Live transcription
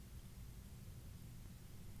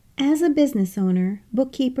As a business owner,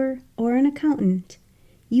 bookkeeper, or an accountant,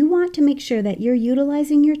 you want to make sure that you're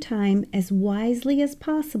utilizing your time as wisely as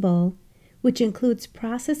possible, which includes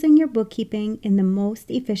processing your bookkeeping in the most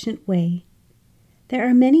efficient way. There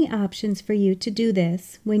are many options for you to do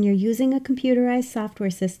this when you're using a computerized software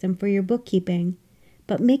system for your bookkeeping,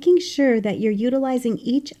 but making sure that you're utilizing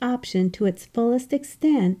each option to its fullest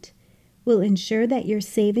extent will ensure that you're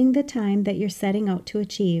saving the time that you're setting out to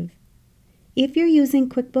achieve. If you're using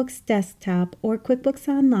QuickBooks Desktop or QuickBooks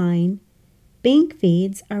Online, bank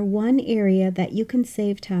feeds are one area that you can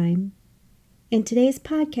save time. In today's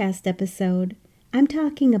podcast episode, I'm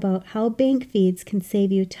talking about how bank feeds can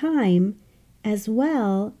save you time, as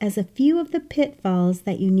well as a few of the pitfalls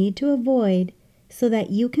that you need to avoid so that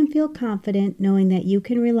you can feel confident knowing that you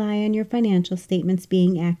can rely on your financial statements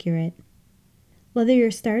being accurate. Whether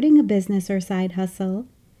you're starting a business or side hustle,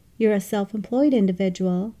 you're a self-employed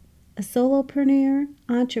individual, a solopreneur,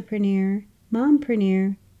 entrepreneur,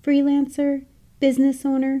 mompreneur, freelancer, business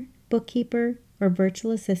owner, bookkeeper, or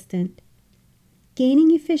virtual assistant.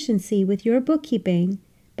 Gaining efficiency with your bookkeeping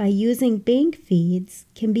by using bank feeds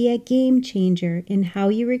can be a game changer in how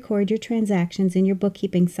you record your transactions in your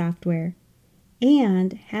bookkeeping software.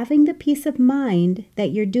 And having the peace of mind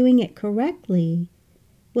that you're doing it correctly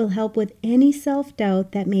will help with any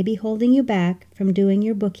self-doubt that may be holding you back from doing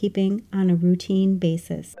your bookkeeping on a routine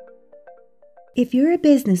basis. If you're a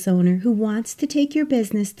business owner who wants to take your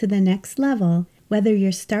business to the next level, whether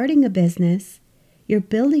you're starting a business, you're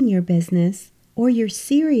building your business, or you're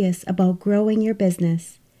serious about growing your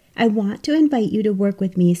business, I want to invite you to work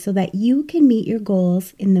with me so that you can meet your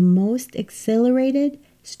goals in the most accelerated,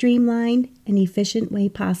 streamlined, and efficient way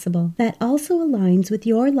possible that also aligns with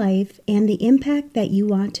your life and the impact that you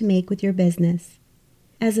want to make with your business.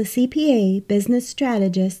 As a CPA, business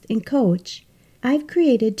strategist, and coach, I've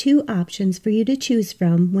created 2 options for you to choose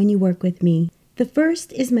from when you work with me. The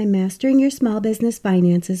first is my Mastering Your Small Business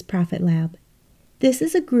Finances Profit Lab. This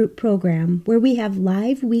is a group program where we have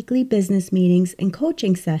live weekly business meetings and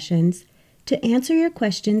coaching sessions to answer your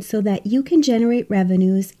questions so that you can generate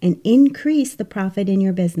revenues and increase the profit in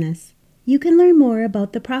your business. You can learn more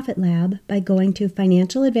about the Profit Lab by going to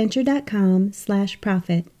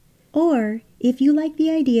financialadventure.com/profit. Or, if you like the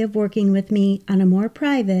idea of working with me on a more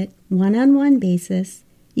private, one-on-one basis,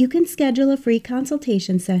 you can schedule a free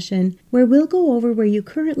consultation session where we'll go over where you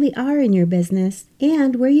currently are in your business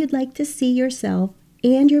and where you'd like to see yourself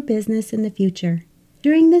and your business in the future.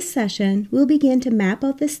 During this session, we'll begin to map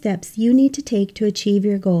out the steps you need to take to achieve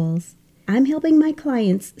your goals. I'm helping my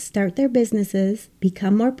clients start their businesses,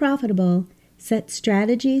 become more profitable, set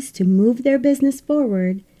strategies to move their business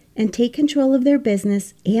forward, and take control of their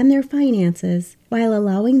business and their finances while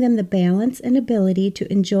allowing them the balance and ability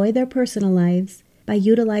to enjoy their personal lives by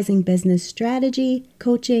utilizing business strategy,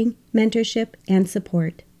 coaching, mentorship, and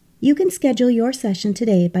support. You can schedule your session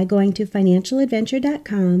today by going to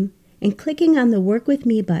financialadventure.com and clicking on the Work With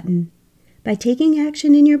Me button. By taking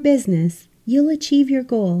action in your business, you'll achieve your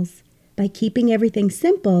goals. By keeping everything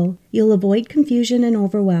simple, you'll avoid confusion and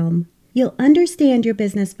overwhelm. You'll understand your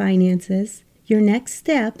business finances, your next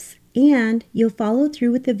steps, and you'll follow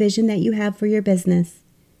through with the vision that you have for your business.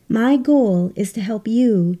 My goal is to help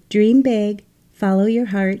you dream big, follow your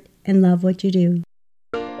heart, and love what you do.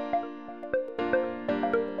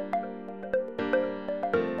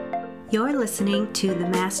 You're listening to the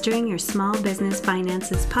Mastering Your Small Business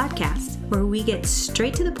Finances podcast, where we get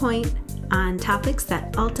straight to the point on topics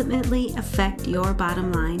that ultimately affect your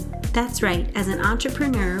bottom line. That's right, as an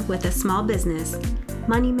entrepreneur with a small business,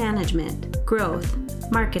 money management, growth,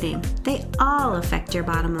 marketing, they all affect your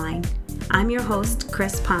bottom line. I'm your host,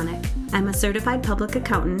 Chris Ponick. I'm a certified public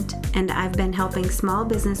accountant, and I've been helping small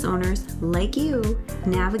business owners like you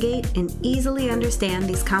navigate and easily understand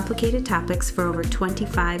these complicated topics for over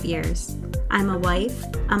 25 years. I'm a wife,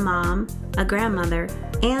 a mom, a grandmother,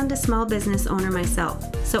 and a small business owner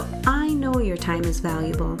myself, so I know your time is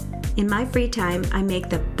valuable. In my free time, I make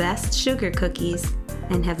the best sugar cookies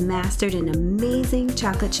and have mastered an amazing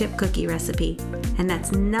chocolate chip cookie recipe. And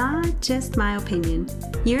that's not just my opinion.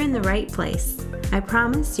 You're in the right place. I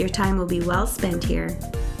promise your time will be well spent here.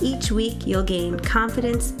 Each week, you'll gain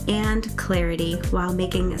confidence and clarity while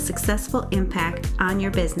making a successful impact on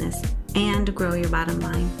your business and grow your bottom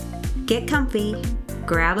line. Get comfy,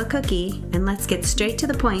 grab a cookie, and let's get straight to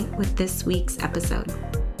the point with this week's episode.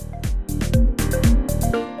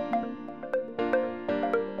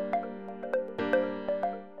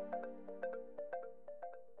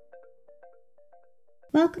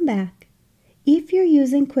 Welcome back. If you're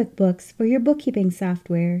using QuickBooks for your bookkeeping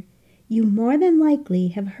software, you more than likely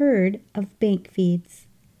have heard of bank feeds.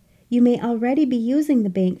 You may already be using the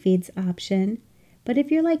bank feeds option, but if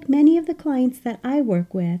you're like many of the clients that I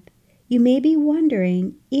work with, you may be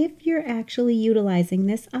wondering if you're actually utilizing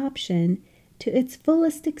this option to its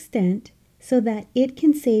fullest extent so that it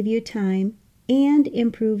can save you time and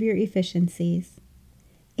improve your efficiencies.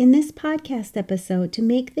 In this podcast episode, to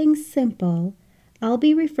make things simple, I'll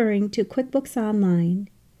be referring to QuickBooks Online,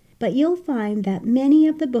 but you'll find that many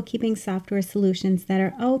of the bookkeeping software solutions that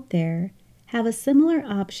are out there have a similar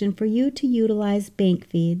option for you to utilize bank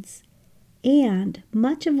feeds, and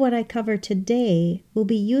much of what I cover today will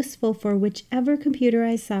be useful for whichever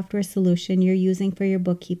computerized software solution you're using for your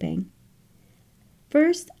bookkeeping.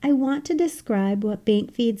 First, I want to describe what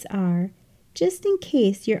bank feeds are, just in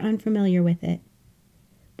case you're unfamiliar with it.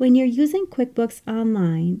 When you're using QuickBooks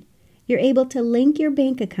Online, you're able to link your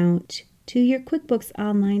bank account to your QuickBooks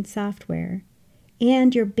Online software,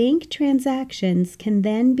 and your bank transactions can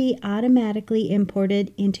then be automatically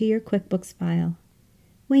imported into your QuickBooks file.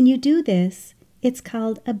 When you do this, it's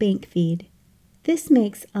called a bank feed. This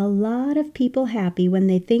makes a lot of people happy when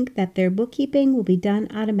they think that their bookkeeping will be done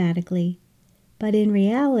automatically. But in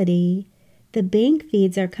reality, the bank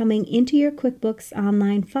feeds are coming into your QuickBooks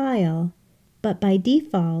Online file, but by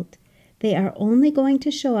default, they are only going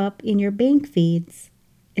to show up in your bank feeds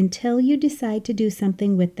until you decide to do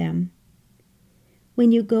something with them.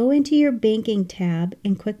 When you go into your Banking tab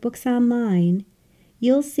in QuickBooks Online,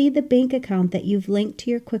 you'll see the bank account that you've linked to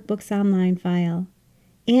your QuickBooks Online file,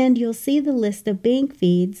 and you'll see the list of bank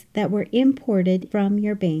feeds that were imported from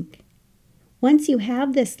your bank. Once you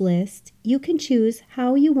have this list, you can choose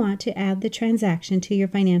how you want to add the transaction to your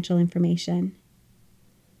financial information.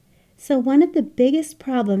 So one of the biggest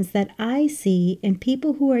problems that I see in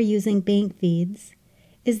people who are using bank feeds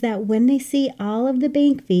is that when they see all of the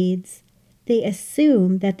bank feeds, they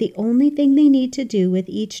assume that the only thing they need to do with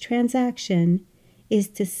each transaction is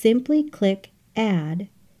to simply click Add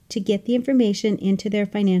to get the information into their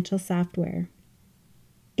financial software.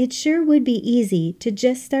 It sure would be easy to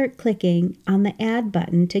just start clicking on the Add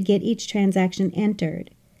button to get each transaction entered,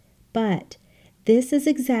 but this is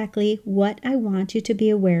exactly what I want you to be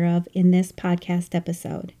aware of in this podcast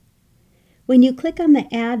episode. When you click on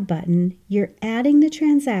the Add button, you're adding the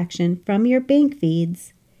transaction from your bank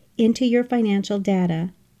feeds into your financial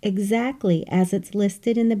data exactly as it's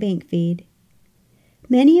listed in the bank feed.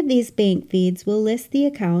 Many of these bank feeds will list the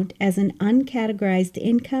account as an uncategorized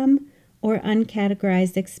income or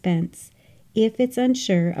uncategorized expense if it's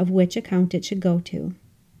unsure of which account it should go to.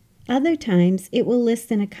 Other times, it will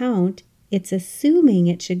list an account it's assuming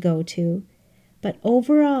it should go to, but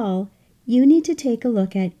overall, you need to take a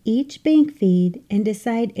look at each bank feed and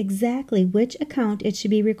decide exactly which account it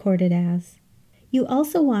should be recorded as. You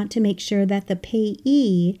also want to make sure that the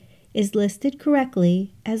payee is listed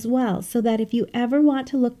correctly as well, so that if you ever want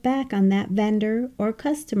to look back on that vendor or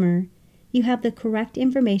customer, you have the correct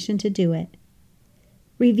information to do it.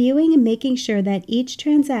 Reviewing and making sure that each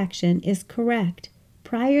transaction is correct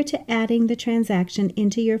prior to adding the transaction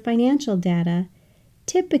into your financial data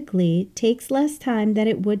typically takes less time than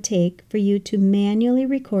it would take for you to manually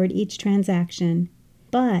record each transaction,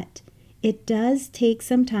 but it does take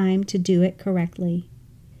some time to do it correctly.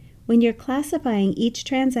 When you're classifying each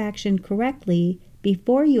transaction correctly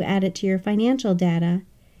before you add it to your financial data,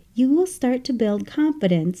 you will start to build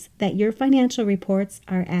confidence that your financial reports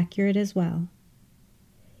are accurate as well.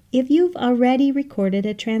 If you've already recorded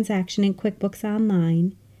a transaction in QuickBooks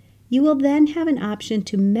Online, you will then have an option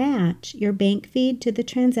to match your bank feed to the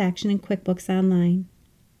transaction in QuickBooks Online.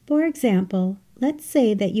 For example, let's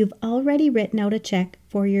say that you've already written out a check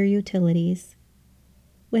for your utilities.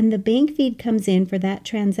 When the bank feed comes in for that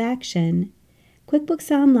transaction,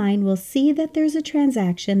 QuickBooks Online will see that there's a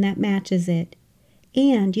transaction that matches it,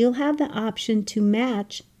 and you'll have the option to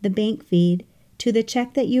match the bank feed to the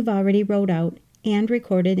check that you've already wrote out and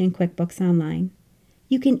recorded in QuickBooks Online.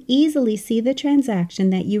 You can easily see the transaction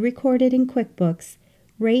that you recorded in QuickBooks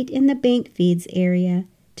right in the bank feeds area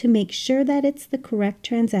to make sure that it's the correct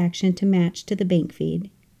transaction to match to the bank feed.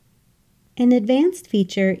 An advanced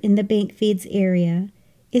feature in the bank feeds area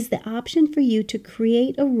is the option for you to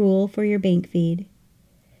create a rule for your bank feed.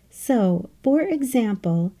 So, for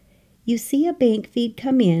example, you see a bank feed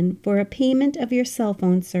come in for a payment of your cell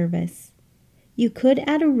phone service. You could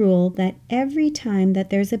add a rule that every time that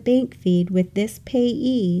there's a bank feed with this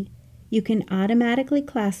payee, you can automatically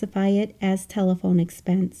classify it as telephone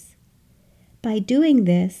expense. By doing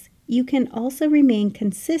this, you can also remain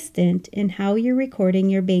consistent in how you're recording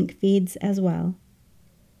your bank feeds as well.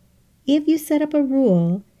 If you set up a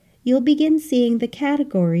rule, you'll begin seeing the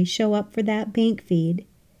category show up for that bank feed,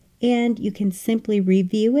 and you can simply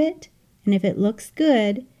review it, and if it looks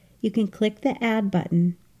good, you can click the Add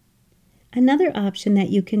button. Another option that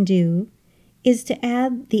you can do is to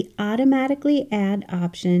add the Automatically Add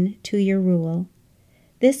option to your rule.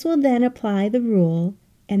 This will then apply the rule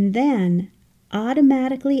and then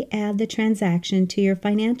automatically add the transaction to your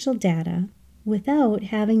financial data without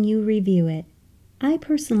having you review it. I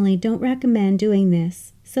personally don't recommend doing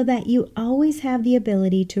this so that you always have the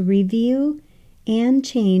ability to review and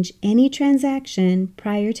change any transaction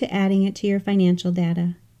prior to adding it to your financial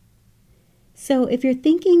data. So if you're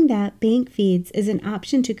thinking that bank feeds is an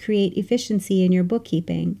option to create efficiency in your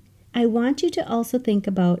bookkeeping, I want you to also think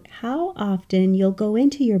about how often you'll go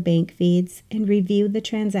into your bank feeds and review the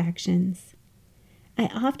transactions. I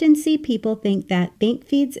often see people think that bank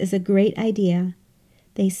feeds is a great idea.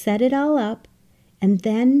 They set it all up and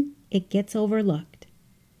then it gets overlooked.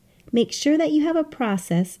 Make sure that you have a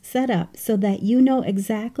process set up so that you know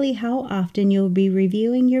exactly how often you'll be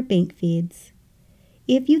reviewing your bank feeds.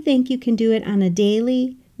 If you think you can do it on a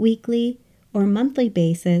daily, weekly, or monthly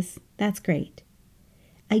basis, that's great.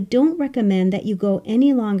 I don't recommend that you go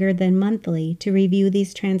any longer than monthly to review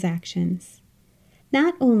these transactions.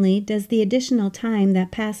 Not only does the additional time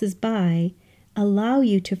that passes by allow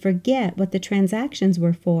you to forget what the transactions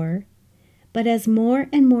were for, but as more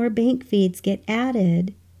and more bank feeds get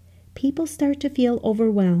added, people start to feel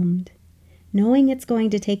overwhelmed, knowing it's going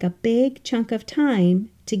to take a big chunk of time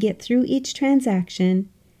to get through each transaction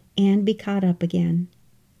and be caught up again.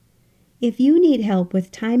 If you need help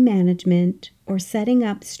with time management or setting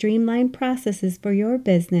up streamlined processes for your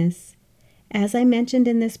business, as I mentioned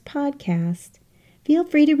in this podcast, feel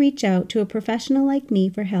free to reach out to a professional like me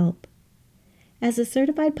for help. As a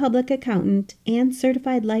certified public accountant and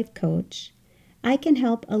certified life coach, I can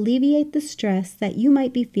help alleviate the stress that you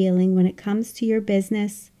might be feeling when it comes to your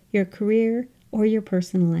business, your career, or your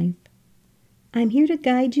personal life. I'm here to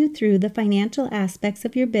guide you through the financial aspects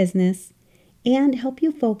of your business and help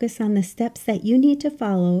you focus on the steps that you need to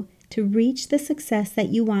follow to reach the success that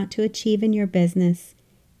you want to achieve in your business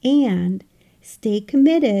and stay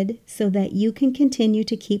committed so that you can continue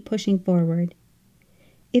to keep pushing forward.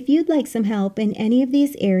 If you'd like some help in any of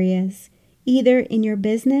these areas, either in your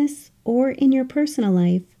business or in your personal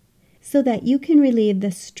life, so that you can relieve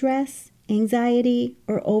the stress, anxiety,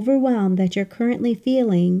 or overwhelm that you're currently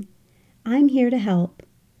feeling, I'm here to help.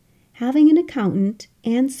 Having an accountant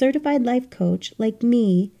and certified life coach like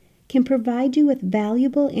me can provide you with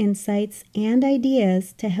valuable insights and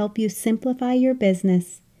ideas to help you simplify your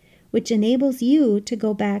business, which enables you to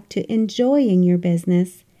go back to enjoying your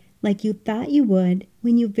business like you thought you would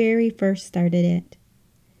when you very first started it.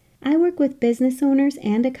 I work with business owners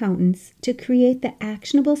and accountants to create the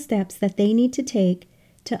actionable steps that they need to take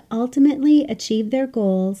to ultimately achieve their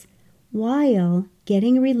goals while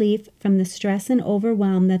getting relief from the stress and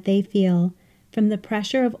overwhelm that they feel from the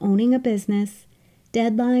pressure of owning a business,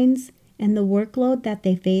 deadlines, and the workload that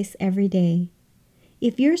they face every day.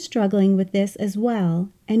 If you're struggling with this as well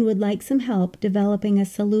and would like some help developing a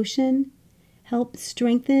solution, help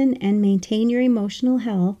strengthen and maintain your emotional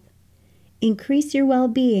health, increase your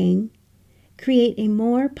well-being, create a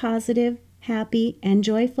more positive, happy, and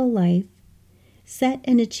joyful life, set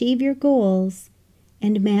and achieve your goals,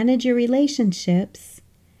 and manage your relationships,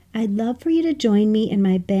 I'd love for you to join me in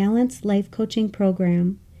my Balanced Life Coaching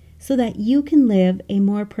program so that you can live a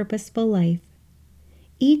more purposeful life.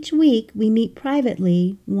 Each week we meet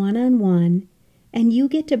privately, one-on-one, and you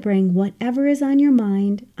get to bring whatever is on your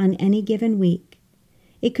mind on any given week.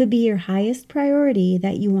 It could be your highest priority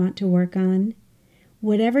that you want to work on,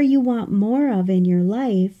 whatever you want more of in your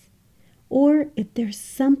life, or if there's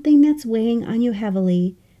something that's weighing on you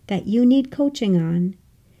heavily that you need coaching on,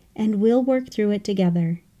 and we'll work through it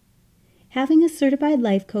together. Having a certified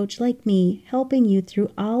life coach like me helping you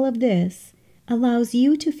through all of this allows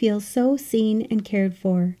you to feel so seen and cared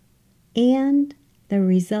for, and the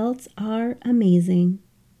results are amazing.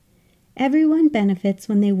 Everyone benefits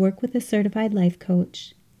when they work with a certified life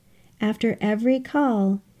coach. After every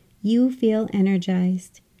call, you feel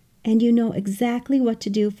energized, and you know exactly what to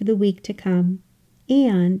do for the week to come,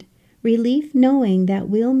 and relief knowing that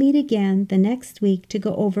we'll meet again the next week to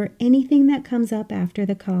go over anything that comes up after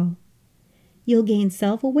the call. You'll gain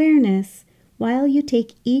self-awareness while you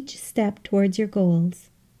take each step towards your goals.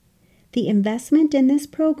 The investment in this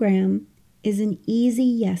program is an easy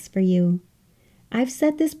yes for you. I've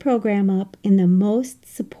set this program up in the most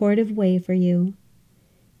supportive way for you.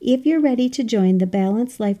 If you're ready to join the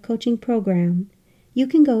Balanced Life Coaching program, you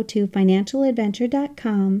can go to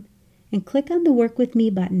financialadventure.com and click on the Work With Me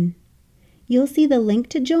button. You'll see the link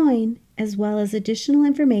to join as well as additional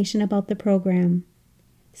information about the program.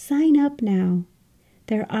 Sign up now.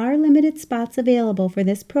 There are limited spots available for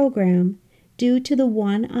this program due to the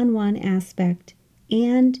one-on-one aspect,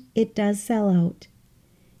 and it does sell out.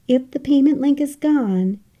 If the payment link is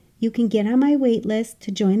gone, you can get on my wait list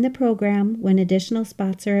to join the program when additional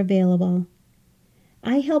spots are available.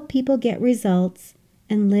 I help people get results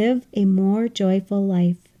and live a more joyful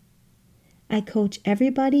life. I coach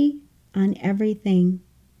everybody on everything.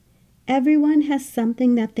 Everyone has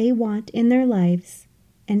something that they want in their lives,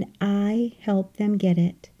 and I help them get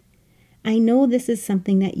it. I know this is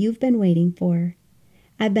something that you've been waiting for.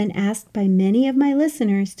 I've been asked by many of my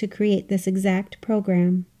listeners to create this exact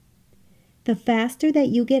program. The faster that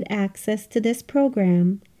you get access to this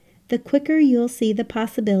program, the quicker you'll see the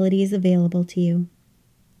possibilities available to you.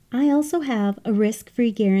 I also have a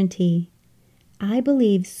risk-free guarantee. I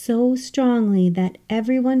believe so strongly that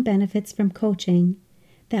everyone benefits from coaching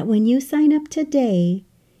that when you sign up today,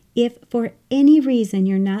 if for any reason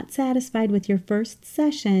you're not satisfied with your first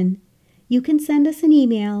session, you can send us an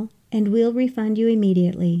email and we'll refund you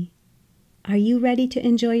immediately. Are you ready to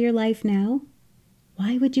enjoy your life now?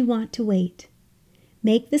 Why would you want to wait?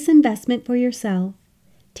 Make this investment for yourself.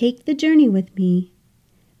 Take the journey with me.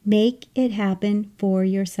 Make it happen for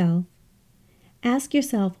yourself. Ask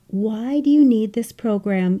yourself, why do you need this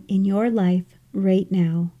program in your life right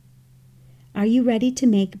now? Are you ready to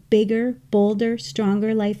make bigger, bolder,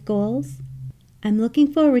 stronger life goals? I'm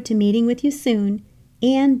looking forward to meeting with you soon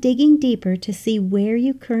and digging deeper to see where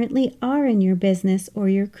you currently are in your business or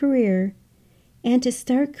your career, and to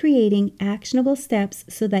start creating actionable steps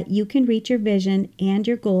so that you can reach your vision and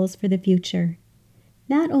your goals for the future,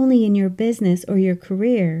 not only in your business or your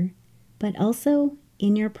career, but also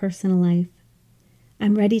in your personal life.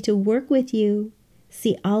 I'm ready to work with you,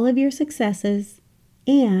 see all of your successes,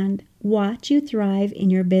 and watch you thrive in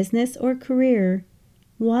your business or career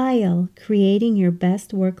while creating your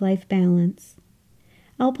best work-life balance.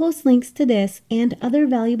 I'll post links to this and other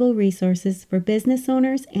valuable resources for business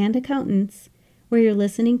owners and accountants where you're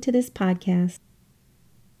listening to this podcast.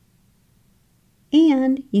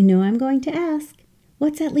 And you know I'm going to ask,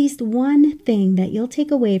 what's at least one thing that you'll take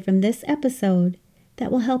away from this episode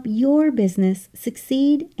that will help your business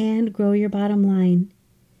succeed and grow your bottom line?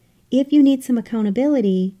 If you need some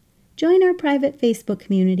accountability, join our private Facebook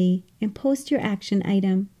community and post your action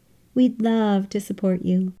item. We'd love to support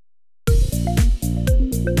you.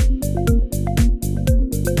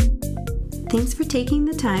 Thanks for taking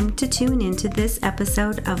the time to tune into this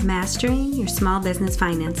episode of Mastering Your Small Business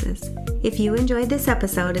Finances. If you enjoyed this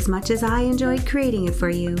episode as much as I enjoyed creating it for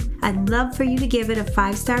you, I'd love for you to give it a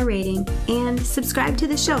 5-star rating and subscribe to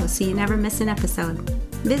the show so you never miss an episode.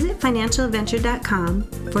 Visit financialadventure.com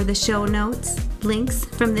for the show notes, links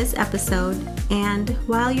from this episode, and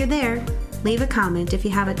while you're there, leave a comment if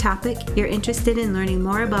you have a topic you're interested in learning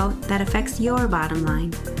more about that affects your bottom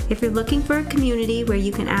line. If you're looking for a community where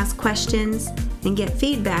you can ask questions and get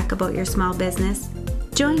feedback about your small business,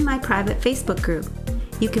 join my private Facebook group.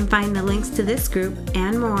 You can find the links to this group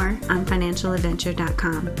and more on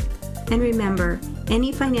financialadventure.com. And remember,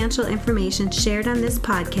 any financial information shared on this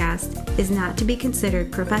podcast is not to be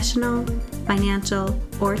considered professional, financial,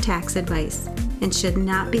 or tax advice and should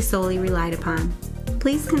not be solely relied upon.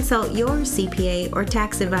 Please consult your CPA or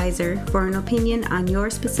tax advisor for an opinion on your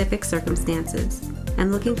specific circumstances.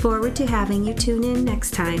 I'm looking forward to having you tune in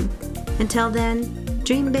next time. Until then,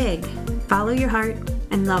 dream big, follow your heart,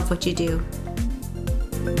 and love what you do.